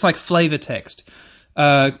that's just like flavor text.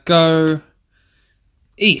 Go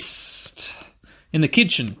east. In the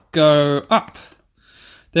kitchen, go up.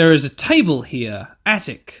 There is a table here.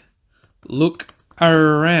 Attic. Look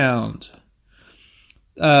around.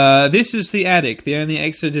 This is the attic. The only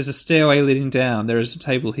exit is a stairway leading down. There is a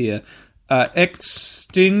table here.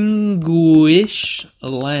 Extinguish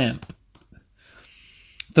lamp.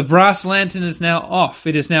 The brass lantern is now off.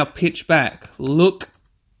 It is now pitch black. Look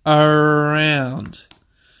around.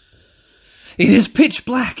 It is pitch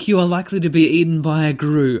black. You are likely to be eaten by a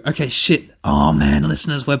Grue. Okay, shit. Oh, man,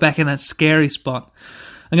 listeners, we're back in that scary spot.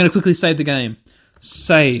 I'm going to quickly save the game.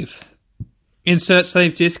 Save. Insert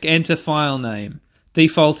save disk, enter file name.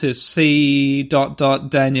 Default is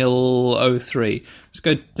C.Daniel03. Let's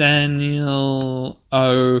go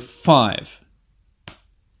Daniel05.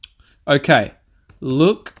 Okay.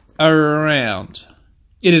 Look around.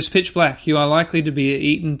 It is pitch black. You are likely to be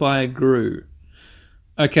eaten by a Grue.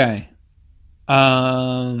 Okay.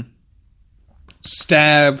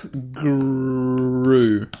 Stab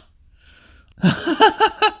Grue.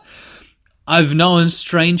 I've known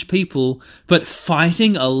strange people, but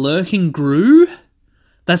fighting a lurking Grue?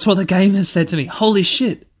 That's what the game has said to me. Holy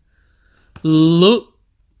shit. Look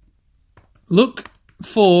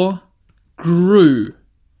for Grue.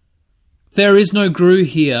 There is no Grue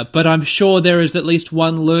here, but I'm sure there is at least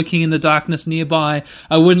one lurking in the darkness nearby.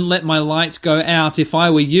 I wouldn't let my light go out if I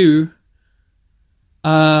were you.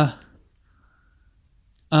 What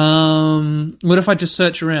if I just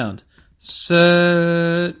search around?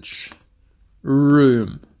 Search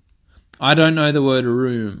room. I don't know the word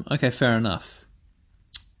room. Okay, fair enough.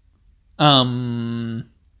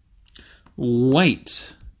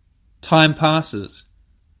 Wait. Time passes.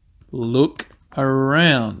 Look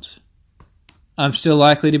around. I'm still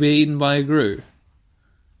likely to be eaten by a Grue.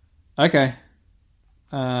 Okay.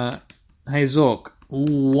 Hey Zork,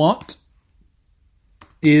 what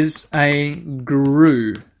is a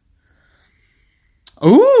Grue?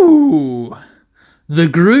 Ooh! The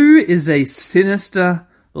Gru is a sinister,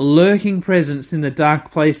 lurking presence in the dark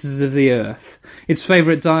places of the earth. Its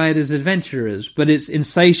favourite diet is adventurers, but its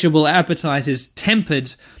insatiable appetite is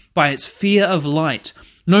tempered by its fear of light.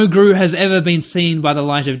 No Gru has ever been seen by the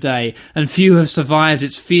light of day, and few have survived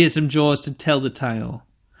its fearsome jaws to tell the tale.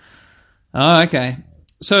 Oh, okay.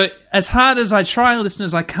 So, as hard as I try,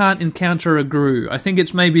 listeners, I can't encounter a Gru. I think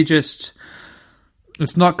it's maybe just...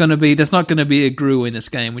 there's not going to be a Gru in this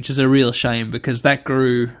game, which is a real shame, because that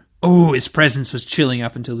Gru... oh, his presence was chilling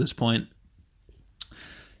up until this point.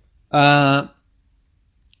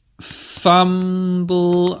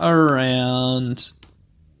 Fumble around...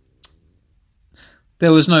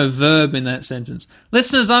 there was no verb in that sentence.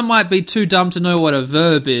 Listeners, I might be too dumb to know what a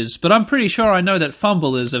verb is, but I'm pretty sure I know that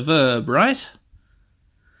fumble is a verb, right?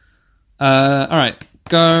 Alright,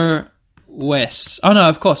 go west. Oh no,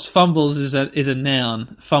 of course, fumbles is a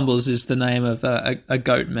noun. Fumbles is the name of a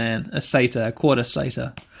goat man, a satyr, a quarter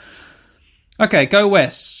satyr. Okay, go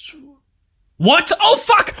west. What? Oh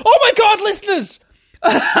fuck! Oh my god, listeners!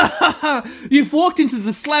 You've walked into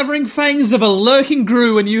the slavering fangs of a lurking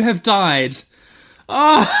Gru and you have died.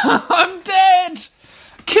 Oh, I'm dead!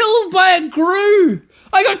 Killed by a Gru!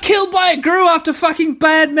 I got killed by a Gru after fucking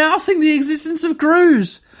bad-mouthing the existence of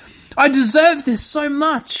Grus! I deserve this so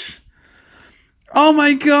much! Oh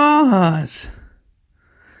my god!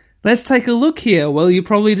 Let's take a look here. Well, you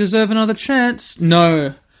probably deserve another chance.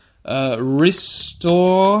 No.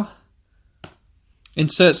 Restore.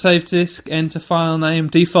 Insert save disk, enter file name.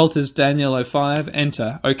 Default is Daniel05.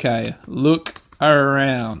 Enter. Okay. Look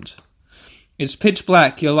around. It's pitch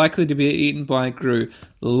black. You're likely to be eaten by a Gru.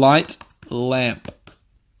 Light lamp.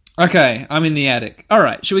 Okay, I'm in the attic.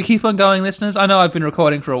 Alright, should we keep on going, listeners? I know I've been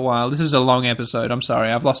recording for a while. This is a long episode. I'm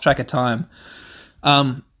sorry. I've lost track of time.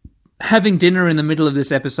 Having dinner in the middle of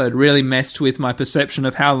this episode really messed with my perception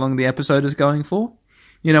of how long the episode is going for.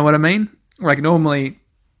 You know what I mean? Like, normally,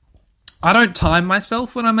 I don't time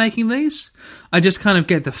myself when I'm making these. I just kind of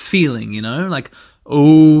get the feeling, you know? Like,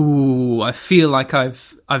 oh, I feel like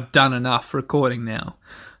I've done enough recording now.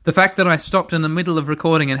 The fact that I stopped in the middle of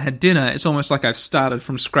recording and had dinner, it's almost like I've started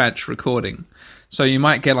from scratch recording. So you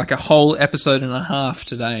might get like a whole episode and a half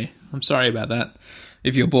today. I'm sorry about that,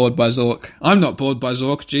 if you're bored by Zork. I'm not bored by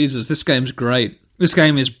Zork. Jesus, this game's great. This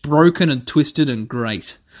game is broken and twisted and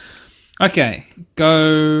great. Okay,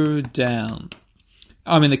 go down.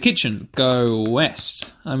 I'm in the kitchen. Go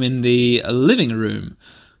west. I'm in the living room.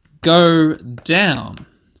 Go down.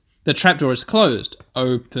 The trapdoor is closed.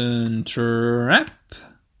 Open trap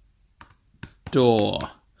door.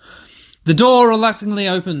 The door reluctantly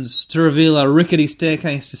opens to reveal a rickety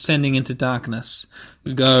staircase descending into darkness.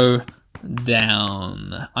 Go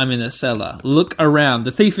down. I'm in the cellar. Look around.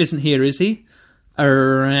 The thief isn't here, is he?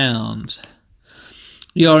 Around.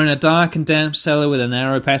 You're in a dark and damp cellar with a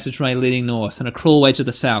narrow passageway leading north and a crawlway to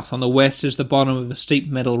the south. On the west is the bottom of a steep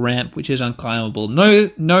metal ramp, which is unclimbable.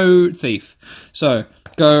 No thief. So,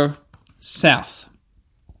 go south.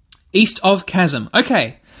 East of chasm.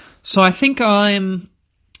 Okay, so I think I'm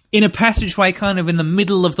in a passageway kind of in the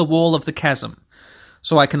middle of the wall of the chasm.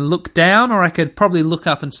 So I can look down, or I could probably look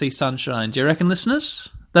up and see sunshine. Do you reckon, listeners?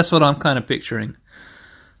 That's what I'm kind of picturing.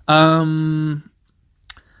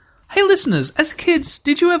 Hey, listeners, as kids,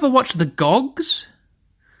 did you ever watch the Gogs?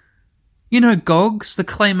 You know Gogs, the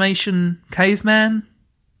claymation caveman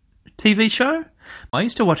TV show? I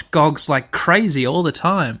used to watch Gogs like crazy all the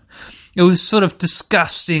time. It was sort of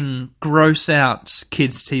disgusting, gross-out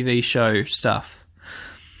kids' TV show stuff.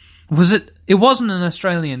 It wasn't an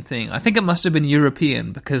Australian thing. I think it must have been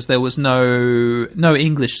European, because there was no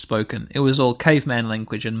English spoken. It was all caveman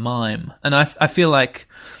language and mime. And I feel like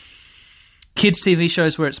kids' TV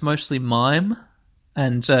shows where it's mostly mime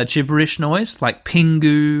and gibberish noise, like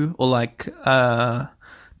Pingu or like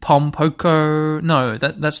Pompoko. No,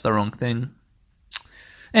 that's the wrong thing.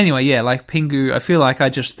 Anyway, yeah, like Pingu, I feel like I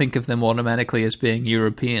just think of them automatically as being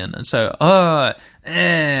European. And so,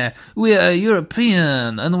 we are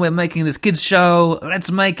European, and we're making this kids' show. Let's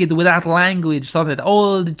make it without language so that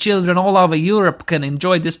all the children all over Europe can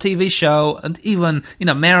enjoy this TV show. And even in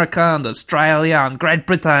America and Australia and Great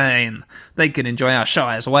Britain, they can enjoy our show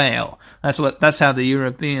as well. That's how the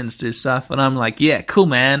Europeans do stuff. And I'm like, yeah, cool,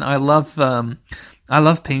 man. I love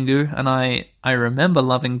Pingu, and I remember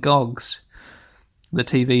loving Gogs, the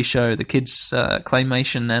TV show, the kids'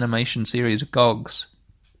 claymation animation series Gogs.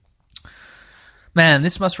 Man,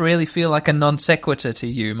 this must really feel like a non sequitur to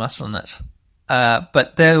you, mustn't it?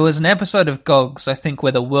 But there was an episode of Gogs, I think,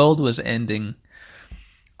 where the world was ending.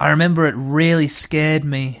 I remember it really scared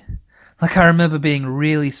me. Like, I remember being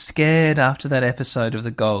really scared after that episode of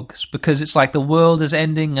the Gogs, because it's like the world is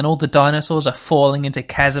ending and all the dinosaurs are falling into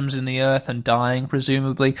chasms in the earth and dying,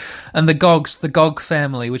 presumably. And the Gogs, the Gog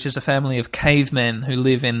family, which is a family of cavemen who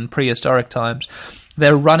live in prehistoric times,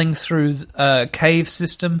 they're running through a cave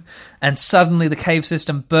system, and suddenly the cave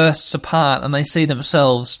system bursts apart and they see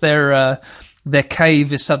themselves. Their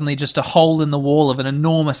cave is suddenly just a hole in the wall of an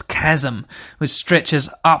enormous chasm which stretches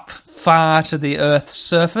up far to the Earth's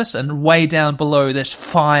surface, and way down below there's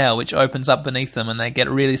fire which opens up beneath them, and they get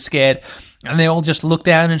really scared. And they all just look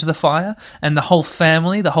down into the fire, and the whole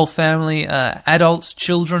family, adults,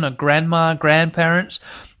 children, a grandma, grandparents,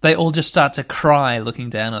 they all just start to cry looking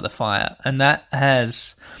down at the fire. And that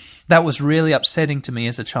was really upsetting to me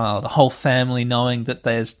as a child, a whole family knowing that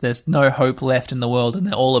there's no hope left in the world and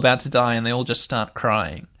they're all about to die, and they all just start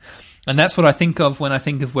crying. And that's what I think of when I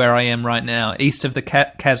think of where I am right now, east of the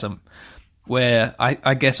chasm, where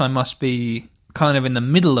I guess I must be kind of in the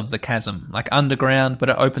middle of the chasm, like underground, but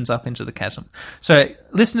it opens up into the chasm. So,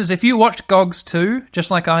 listeners, if you watched Gogs too, just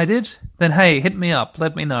like I did, then hey, hit me up,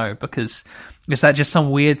 let me know, because is that just some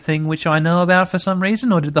weird thing which I know about for some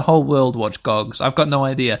reason, or did the whole world watch Gogs? I've got no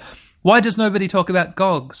idea. Why does nobody talk about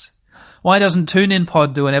Gogs? Why doesn't Tune In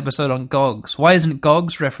Pod do an episode on Gogs? Why isn't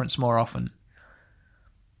Gogs referenced more often?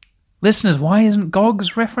 Listeners, why isn't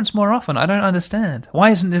Gogs referenced more often? I don't understand. Why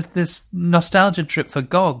isn't this nostalgia trip for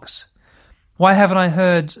Gogs? Why haven't I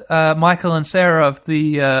heard Michael and Sarah of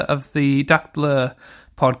the Duck Blur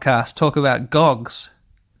podcast talk about Gogs?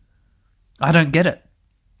 I don't get it.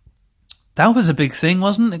 That was a big thing,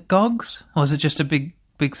 wasn't it, Gogs? Or was it just a big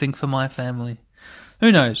thing for my family?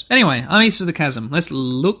 Who knows? Anyway, I'm east of the chasm. Let's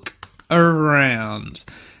look around.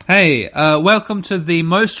 Hey, welcome to the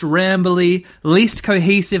most rambly, least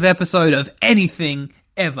cohesive episode of anything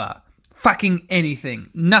ever. Fucking anything.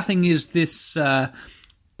 Nothing is this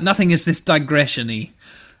digression-y.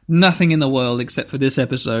 Nothing in the world except for this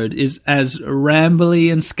episode is as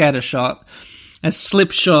rambly and scattershot, as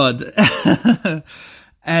slipshod,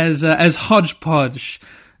 as hodgepodge,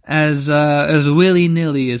 as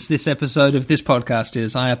willy-nilly as this episode of this podcast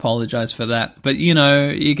is. I apologize for that. But,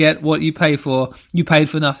 you get what you pay for. You paid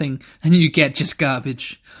for nothing, and you get just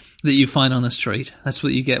garbage that you find on the street. That's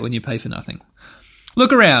what you get when you pay for nothing.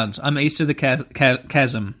 Look around. I'm east of the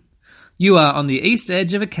chasm. You are on the east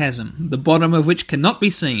edge of a chasm, the bottom of which cannot be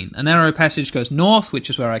seen. A narrow passage goes north, which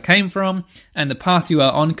is where I came from, and the path you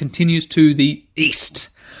are on continues to the east.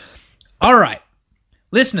 All right.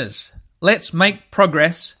 Listeners, let's make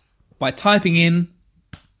progress by typing in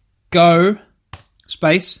go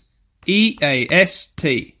space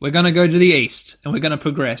EAST. We're going to go to the east, and we're going to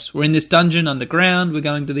progress. We're in this dungeon underground. We're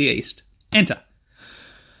going to the east. Enter.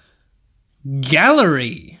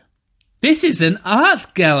 Gallery. This is an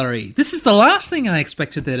art gallery. This is the last thing I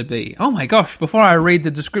expected there to be. Oh my gosh, before I read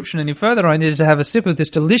the description any further, I needed to have a sip of this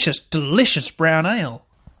delicious, delicious brown ale.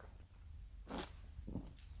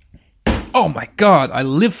 Oh my god, I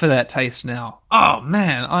live for that taste now. Oh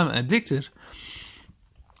man, I'm addicted.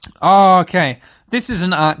 Okay, this is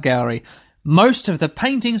an art gallery. Most of the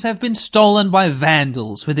paintings have been stolen by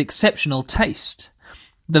vandals with exceptional taste.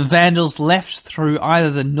 The vandals left through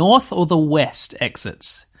either the north or the west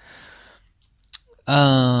exits.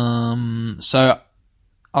 So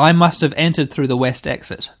I must have entered through the west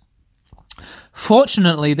exit.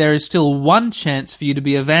 Fortunately, there is still one chance for you to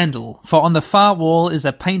be a vandal, for on the far wall is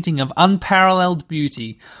a painting of unparalleled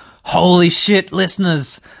beauty. Holy shit,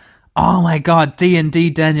 listeners! Oh my god,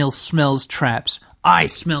 D&D Daniel smells traps. I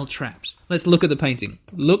smell traps. Let's look at the painting.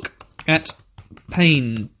 Look at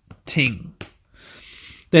painting.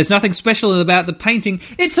 There's nothing special about the painting.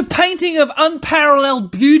 It's a painting of unparalleled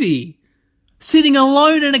beauty, sitting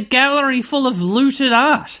alone in a gallery full of looted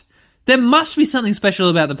art. There must be something special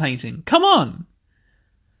about the painting. Come on.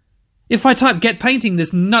 If I type get painting,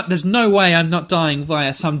 there's no way I'm not dying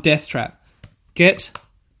via some death trap. Get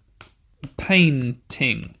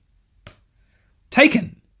painting.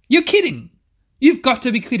 Taken. You're kidding. You've got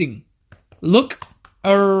to be kidding. Look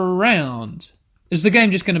around. Is the game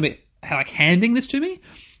just going to be like handing this to me?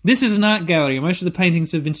 This is an art gallery. Most of the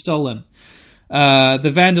paintings have been stolen.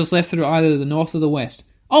 The vandals left through either the north or the west.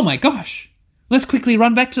 Oh my gosh. Let's quickly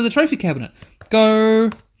run back to the trophy cabinet. Go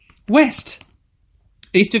west.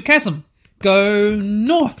 East of chasm. Go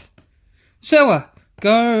north. Cellar.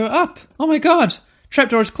 Go up. Oh my god.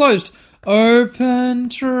 Trapdoor is closed. Open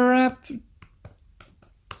trap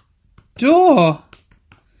door.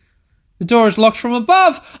 The door is locked from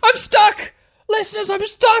above. I'm stuck. Listeners, I'm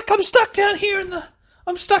stuck. I'm stuck down here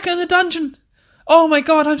I'm stuck in the dungeon. Oh my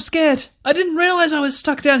god, I'm scared. I didn't realise I was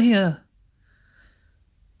stuck down here.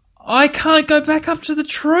 I can't go back up to the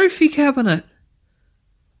trophy cabinet.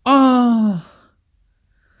 Oh,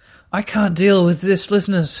 I can't deal with this,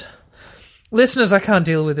 listeners. Listeners, I can't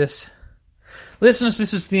deal with this. Listeners,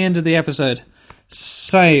 this is the end of the episode.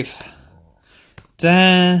 Save.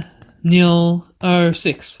 Daniel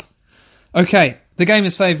 06. Okay, the game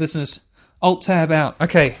is saved, listeners. Alt-tab out.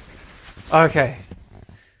 Okay.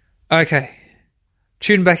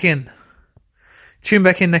 Tune back in. Tune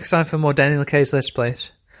back in next time for more Daniel K's Let's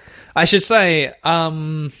Plays. I should say,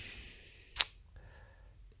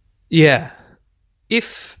 yeah.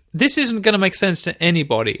 If this isn't going to make sense to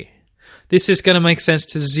anybody, this is going to make sense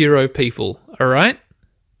to 0 people, alright?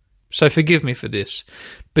 So forgive me for this.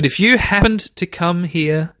 But if you happened to come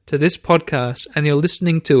here to this podcast and you're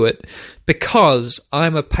listening to it because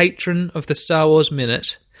I'm a patron of the Star Wars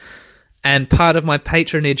Minute, and part of my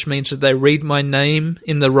patronage means that they read my name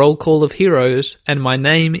in the roll call of heroes, and my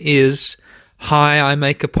name is, hi, I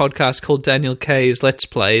make a podcast called Daniel K's Let's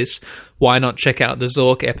Plays, why not check out the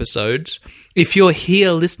Zork episodes? If you're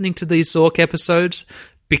here listening to these Zork episodes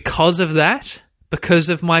because of that, because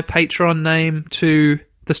of my Patreon name to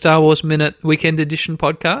the Star Wars Minute Weekend Edition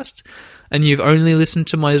podcast, and you've only listened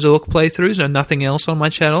to my Zork playthroughs and nothing else on my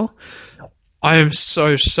channel, I am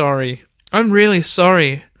so sorry. I'm really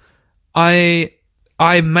sorry. I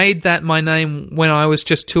made that my name when I was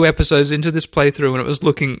just 2 episodes into this playthrough, and it was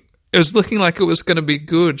looking like it was going to be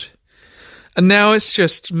good. And now it's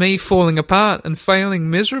just me falling apart and failing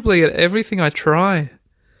miserably at everything I try.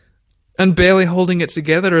 And barely holding it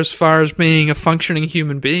together as far as being a functioning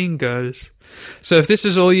human being goes. So if this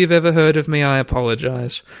is all you've ever heard of me, I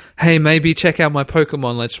apologize. Hey, maybe check out my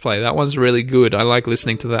Pokemon Let's Play. That one's really good. I like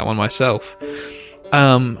listening to that one myself.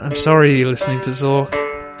 I'm sorry you're listening to Zork.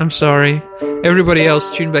 I'm sorry. Everybody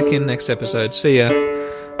else, tune back in next episode. See ya.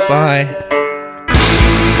 Bye.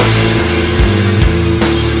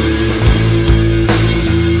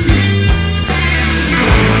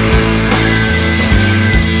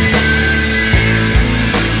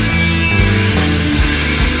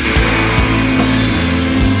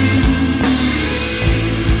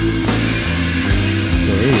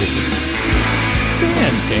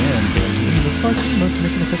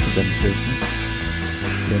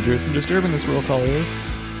 Dangerous and disturbing this roll call is.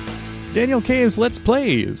 Daniel K's Let's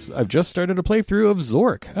Plays. I've just started a playthrough of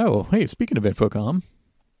Zork. Oh, hey, speaking of Infocom,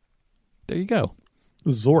 there you go.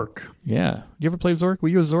 Zork. Yeah. You ever play Zork? Were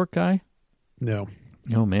you a Zork guy? No.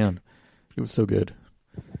 Oh, man. It was so good.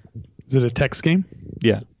 Is it a text game?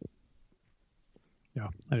 Yeah. Yeah,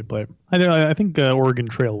 I didn't play it. I think Oregon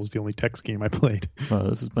Trail was the only text game I played. Oh,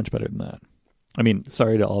 this is much better than that. I mean,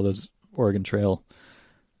 sorry to all those Oregon Trail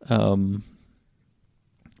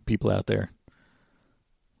people out there.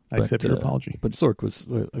 I accept your apology. But Zork was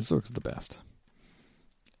the best.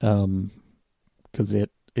 Because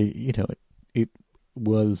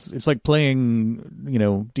it's like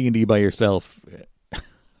playing, D&D by yourself.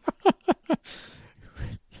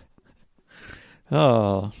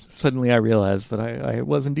 Oh, suddenly I realized that I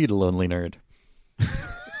was indeed a lonely nerd.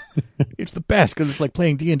 It's the best because it's like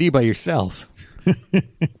playing D&D by yourself.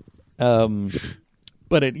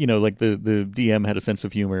 But it, like the DM had a sense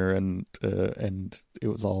of humor and it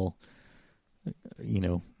was all,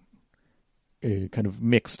 a kind of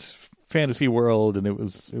mixed fantasy world, and it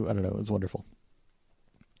was wonderful.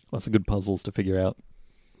 Lots of good puzzles to figure out.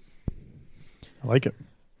 I like it.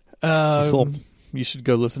 You should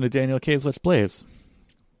go listen to Daniel K's Let's Plays.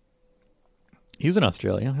 He's in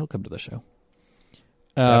Australia. He'll come to the show.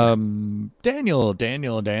 Daniel,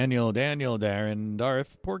 Darren,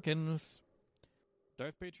 Darth Porkins,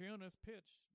 Darth Patreonis, pitch.